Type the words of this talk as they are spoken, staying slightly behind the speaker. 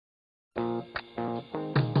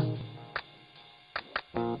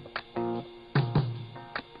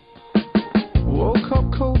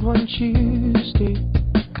Tuesday.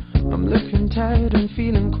 I'm looking tired and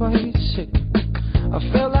feeling quite sick. I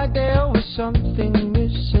felt like there was something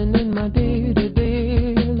missing in my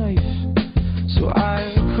day-to-day life. So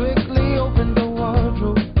I quickly opened the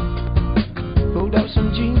wardrobe, pulled out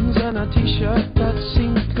some jeans and a t-shirt that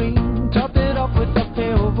seemed clean, topped it off with a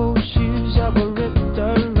pair of old shoes that were ripped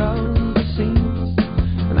around the seams.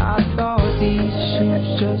 And I thought, these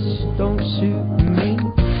shoes just don't suit me.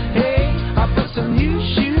 Hey, I put some new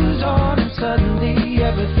shoes on and suddenly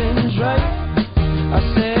everything's right. I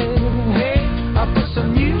said, hey, I put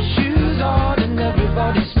some new shoes on and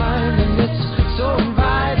everybody's smiling. It's so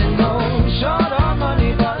inviting. No short on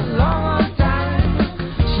money but long on time,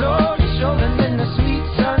 slowly strolling in the sweet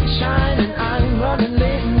sunshine. And I'm running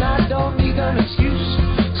late and I don't need an excuse,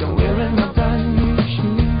 so I'm wearing my brand new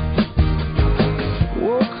shoes.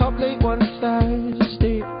 Woke up late one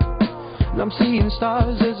Thursday and I'm seeing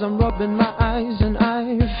stars as I'm rubbing my eyes, and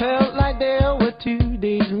I felt like there were 2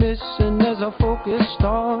 days missing as I focused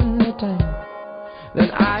on the time. Then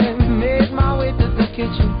I made my way to the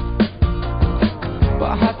kitchen, but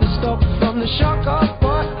I had to stop from the shock of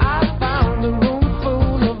what I found. A room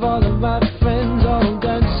full of all of my friends, all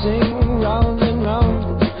dancing round and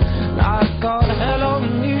round. And I thought, hello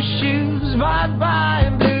new shoes, bye-bye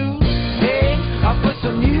blues. Hey, I put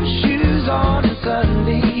some new shoes on and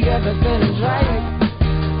suddenly everything's right.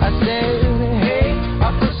 I said, hey,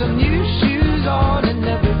 I put some new shoes on and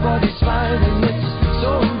everybody's smiling. It's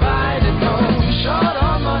so inviting. No short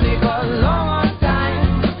on money but long on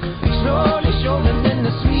time, slowly strolling in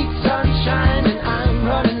the sweet sunshine. And I'm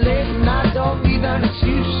running late and I don't need an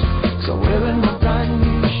excuse, so I'm wearing my brand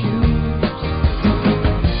new shoes.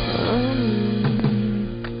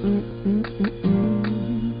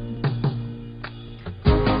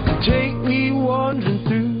 Take me wandering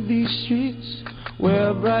through these streets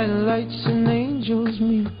where bright lights and angels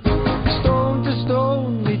meet. Stone to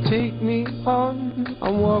stone they take me on,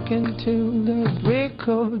 I'm walking till the break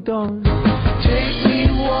of dawn. Take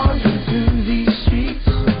me wandering through these streets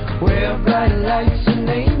where bright lights and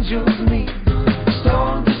angels meet.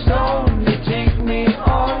 Stone to stone they take me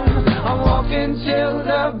on, I'm walking till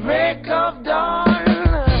the break of dawn.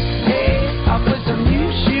 Hey, I put some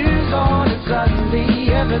new shoes on and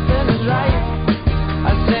suddenly everything is right.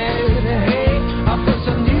 I said, hey, I put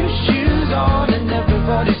some new shoes on and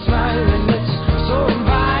everybody's smiling. It's so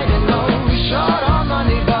inviting. No short on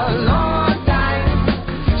money but long on time,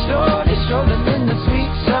 slowly strolling in the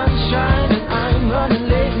sweet sunshine. And I'm running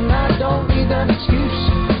late and I don't need an excuse,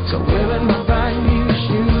 so I'm wearing my brand new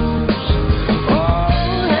shoes. Oh,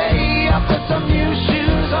 hey, I put some new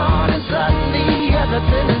shoes on and suddenly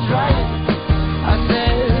everything is right. I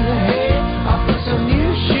said, hey, I put some new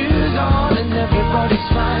shoes on and everybody's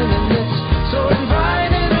smiling. It's so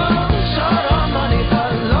inviting. Oh, short on money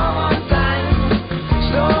but long on time,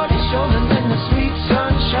 slowly strolling in the sweet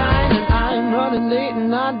sunshine. And I'm running late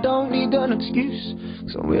and I don't need an excuse,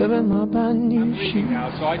 so I'm wearing my brand new shoes. Now,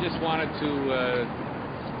 so I just wanted to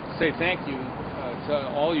say thank you to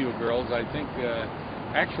all you girls. I think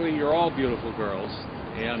actually you're all beautiful girls.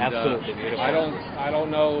 And Absolutely beautiful. I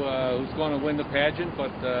don't know who's going to win the pageant,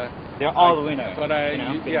 but they're all the winners. But I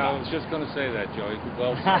was just going to say that, Joey.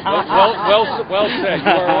 Well said.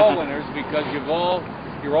 You are all winners because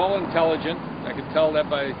you're all intelligent. I could tell that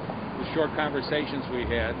by the short conversations we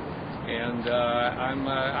had, and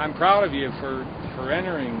I'm proud of you for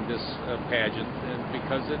entering this pageant, and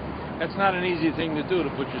because that's not an easy thing to do,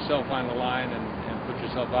 to put yourself on the line and put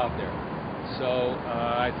yourself out there. So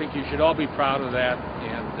I think you should all be proud of that,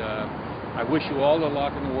 and I wish you all the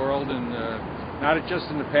luck in the world, and not just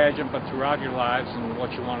in the pageant, but throughout your lives and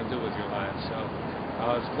what you want to do with your lives. So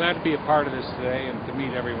I was glad to be a part of this today and to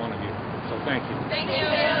meet every one of you. So thank you. Thank you.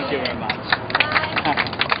 Thank you very much.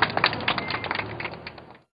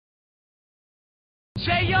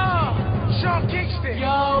 Say y'all, Sean Kingston.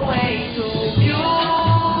 You're way too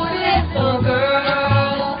beautiful,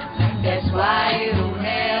 girl. That's why you don't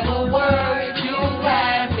have a word. You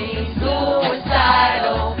have me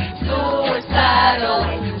suicidal, suicidal.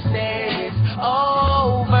 When you say it's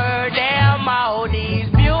over, damn all these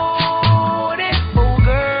beautiful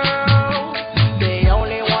girls, they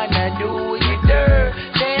only wanna do you dirt.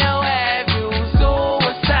 They'll have you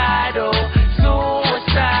suicidal,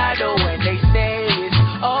 suicidal. When they say it's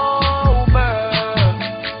over.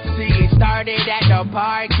 See, it started at the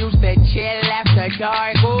park, used to chill after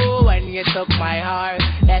dark. Ooh, when you took my heart,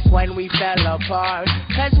 that's when we fell apart.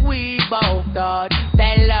 Cause we both thought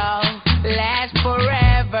that love lasts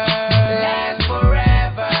forever. Lasts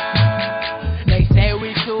forever. They say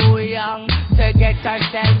we too young to get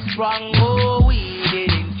ourselves sprung. Oh, we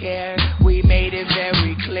didn't care. We made it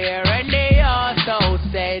very clear.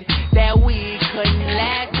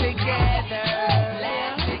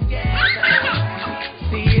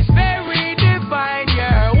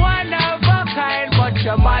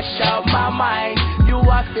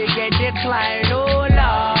 decline. Oh Lord,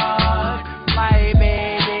 my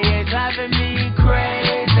baby is driving me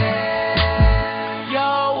crazy.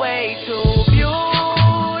 You're way too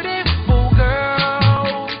beautiful,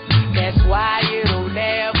 girl. That's why it'll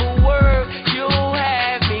never work. You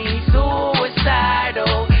have me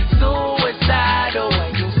suicidal, suicidal.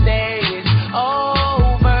 When you say it's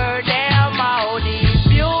over, damn all these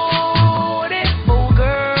beautiful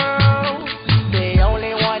girls, they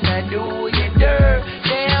only wanna do you dirt.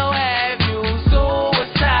 They'll have you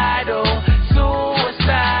suicidal,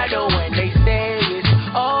 suicidal. When they say it's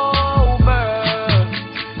over.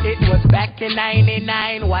 It was back in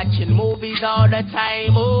 '99, watching movies all the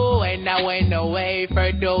time. Ooh, and I went away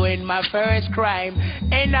for doing my first crime.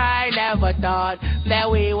 And I never thought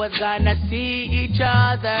that we was gonna see each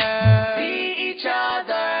other. See each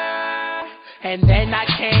other. And then I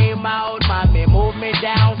came out, mommy moved me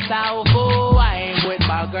down south. Ooh, I ain't with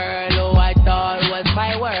my girl who I thought was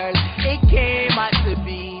my world. It came out to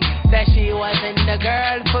be that she wasn't the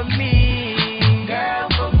girl for me. Girl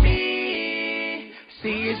for me.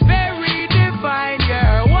 See, it's very divine,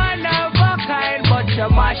 you're one of a kind, but you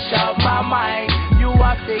mash up my mind. You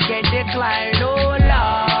have to get declined, oh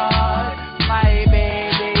Lord. My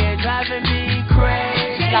baby is driving me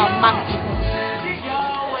crazy. Now, monkey.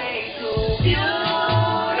 You're way too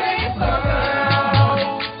beautiful,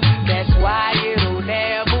 girl. That's why it'll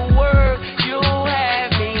never work. You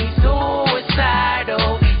have me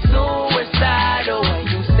suicidal, suicidal. When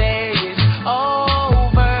you say it's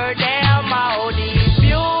over, damn all these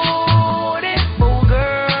beautiful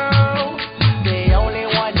girls, they only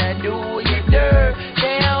wanna do you dirt.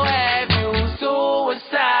 They'll have you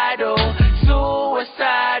suicidal,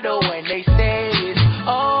 suicidal. When they say it's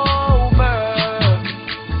over.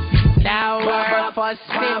 Now we're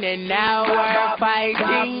fussing and now we're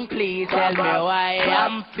fighting. Please tell me why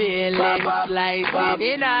I'm feeling slighted,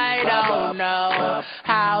 and I don't know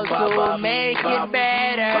how to make it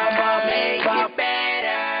better. Make it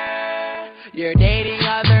better. You're dating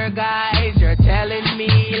other guys, you're telling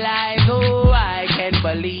me lies. Oh, I can't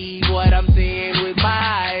believe what I'm seeing with my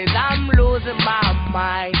eyes. I'm losing my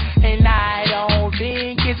mind, and I don't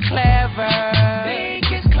think it's clever.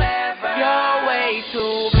 Think it's clever. You're way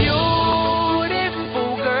too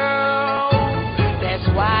beautiful, girl. That's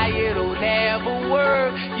why it'll never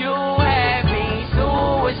work. You have me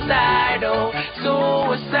suicidal,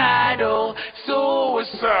 suicidal,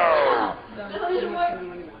 suicidal.